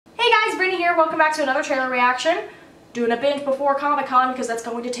here, welcome back to another trailer reaction. Doing a binge before Comic-Con because that's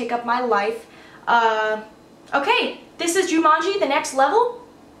going to take up my life. Okay, this is Jumanji, the next level.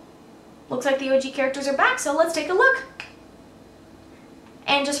 Looks like the OG characters are back, so let's take a look.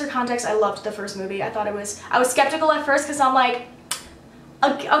 And just for context, I loved the first movie. I was skeptical at first because I'm like,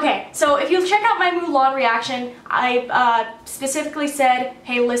 okay, so if you check out my Mulan reaction, I specifically said,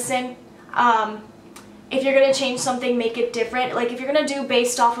 hey, listen, if you're gonna change something, make it different. Like, if you're gonna do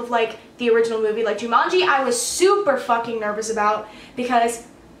based off of, like, the original movie, like Jumanji, I was super fucking nervous about, because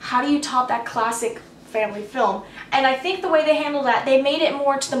how do you top that classic family film? And I think the way they handled that, they made it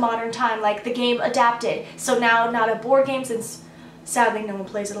more to the modern time, like, the game adapted. So now, not a board game, since sadly no one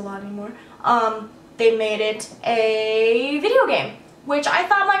plays it a lot anymore, they made it a video game, which I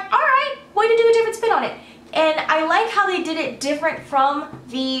thought, like, alright, way to do a different spin on it. And I like how they did it different from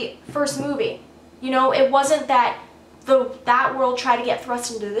the first movie. You know, it wasn't that that world tried to get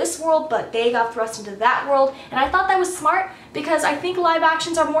thrust into this world, but they got thrust into that world. And I thought that was smart, because I think live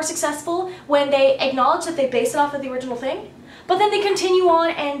actions are more successful when they acknowledge that they base it off of the original thing, but then they continue on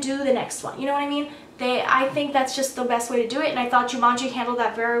and do the next one. You know what I mean? I think that's just the best way to do it, and I thought Jumanji handled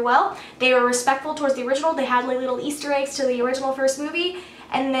that very well. They were respectful towards the original. They had like little Easter eggs to the original first movie,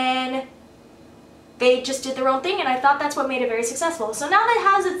 and then they just did their own thing, and I thought that's what made it very successful. So now that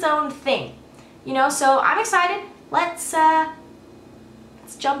has its own thing. You know, so I'm excited. Let's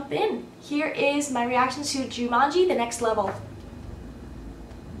jump in. Here is my reaction to Jumanji, the next level.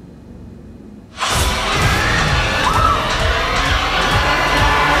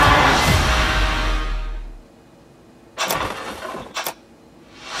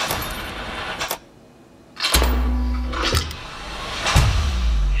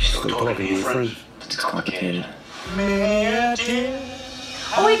 Still talking to your friends. It's complicated.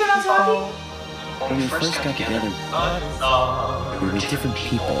 Oh wait, they're not talking? When we first got together, we were different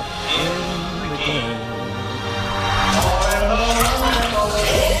people.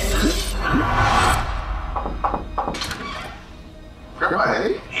 Grandpa,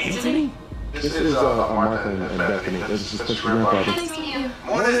 hey? Anthony? This is Martha and Bethany. This is Mr. Grandpa. Nice to meet you.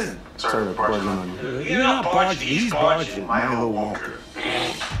 Morning. Sorry to barge on you. You're not barging, he's barging. My little Walker.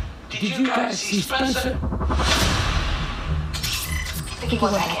 Did you guys see Spencer? Vicky,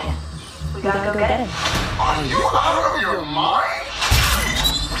 one second. We gotta go get him. Are you out of your mind?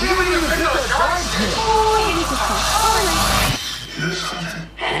 You haven't even picked up Johnston. Oh, you need to stop. You hear something?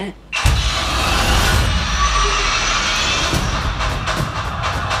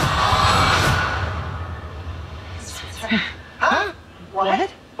 Huh? What?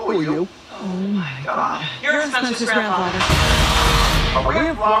 Who are you? Oh my God. You're Spencer's grandfather. Are we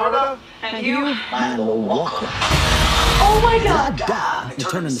in Florida? And you? My little Walker. Oh my God. Die and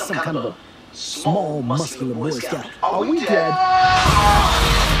turn into some kind of a small, muscular Boy Scout. Are we dead?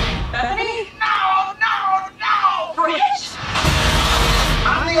 Bethany? No! Rich?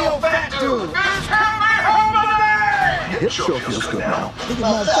 I'm the old fat dude! Just tell me how many! It sure feels good now. Look at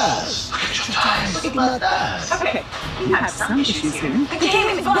my thighs. Look at your thighs. Look at my thighs. Okay, you have some issues here. The game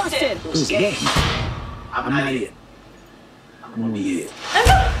is busted! This game. I'm not it. I'm gonna be it.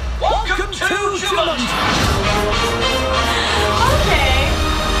 Welcome to Jumanji! Okay.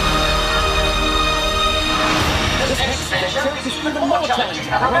 This next adventure is even more challenging.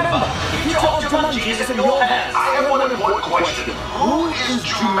 Remember, the future of Jumanji is in your hands. I have one important question. Who is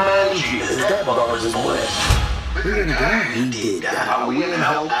Jumanji? Is that Barbara's West? We're gonna go. We did that. Are we in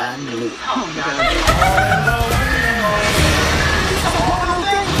hell? I knew it.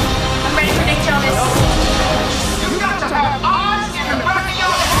 I'm ready for Nick Jonas. You got to have eyes in the back of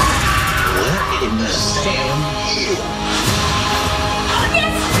your head! In the same hill.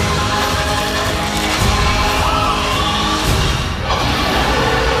 Yes!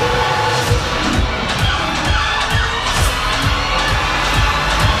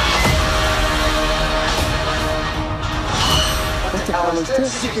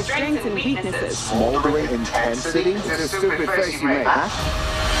 Your strengths and weaknesses. Smoldering intensity? It's a stupid face you make, huh?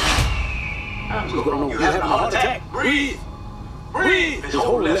 You have a heart attack. Breathe! Breathe! His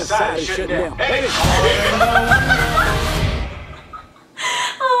whole left side is shutting down. Hey!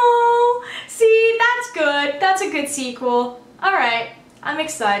 Oh, see, that's good. That's a good sequel. Alright, I'm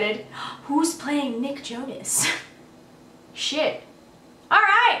excited. Who's playing Nick Jonas? Shit.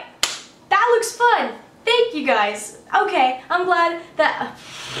 Alright, that looks fun. Thank you guys. Okay, I'm glad that...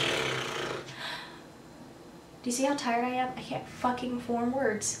 Do you see how tired I am? I can't fucking form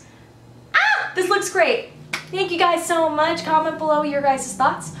words. Ah! This looks great. Thank you guys so much. Comment below your guys'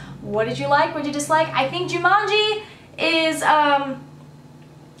 thoughts. What did you like? What did you dislike? I think Jumanji is,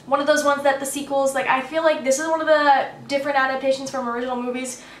 one of those ones that the sequels, like, I feel like this is one of the different adaptations from original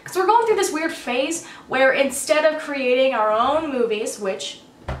movies, because we're going through this weird phase where instead of creating our own movies, which,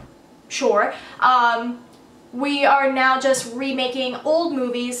 sure, we are now just remaking old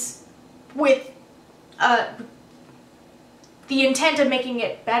movies with the intent of making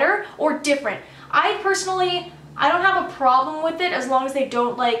it better or different. I personally, I don't have a problem with it as long as they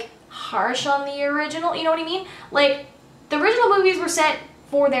don't, like, harsh on the original, you know what I mean? Like, the original movies were set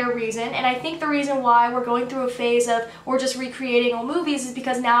for their reason, and I think the reason why we're going through a phase of we're just recreating old movies is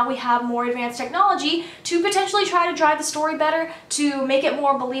because now we have more advanced technology to potentially try to drive the story better, to make it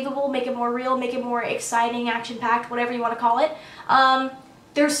more believable, make it more real, make it more exciting, action-packed, whatever you want to call it.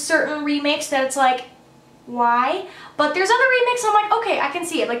 There's certain remakes that it's like, why? But there's other remakes I'm like, okay, I can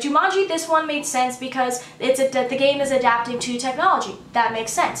see it. Like Jumanji, this one made sense because the game is adapting to technology. That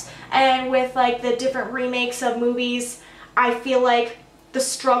makes sense. And with like the different remakes of movies, I feel like the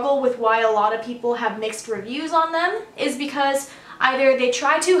struggle with why a lot of people have mixed reviews on them is because either they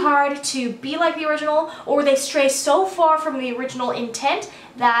try too hard to be like the original, or they stray so far from the original intent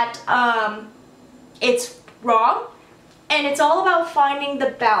that it's wrong. And it's all about finding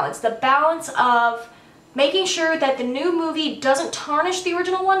the balance of making sure that the new movie doesn't tarnish the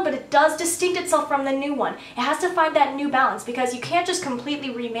original one, but it does distinct itself from the new one. It has to find that new balance, because you can't just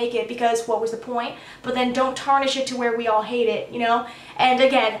completely remake it because what was the point, but then don't tarnish it to where we all hate it, you know? And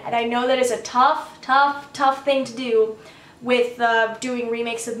again, and I know that is a tough thing to do with doing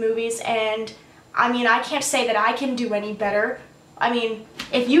remakes of movies, and I mean, I can't say that I can do any better. I mean,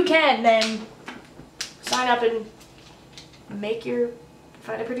 if you can, then sign up and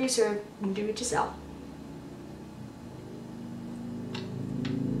find a producer and do it yourself.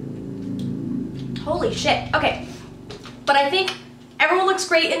 Holy shit. Okay. But I think everyone looks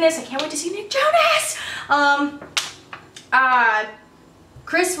great in this. I can't wait to see Nick Jonas!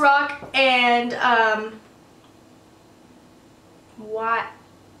 Chris Rock and, what?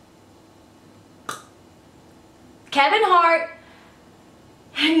 Kevin Hart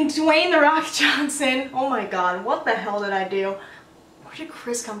and Dwayne "The Rock" Johnson. Oh my god, what the hell did I do? Where did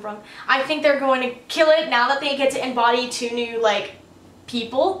Chris come from? I think they're going to kill it now that they get to embody two new, like,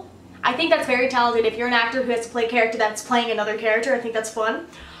 people. I think that's very talented. If you're an actor who has to play a character that's playing another character, I think that's fun.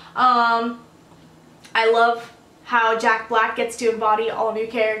 I love how Jack Black gets to embody all new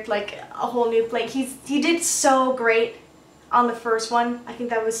character, like a whole new play. He did so great on the first one. I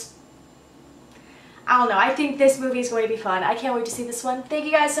think that was, I don't know. I think this movie is going to be fun. I can't wait to see this one. Thank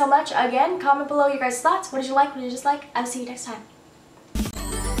you guys so much. Again, comment below your guys' thoughts. What did you like? What did you dislike? I'll see you next time.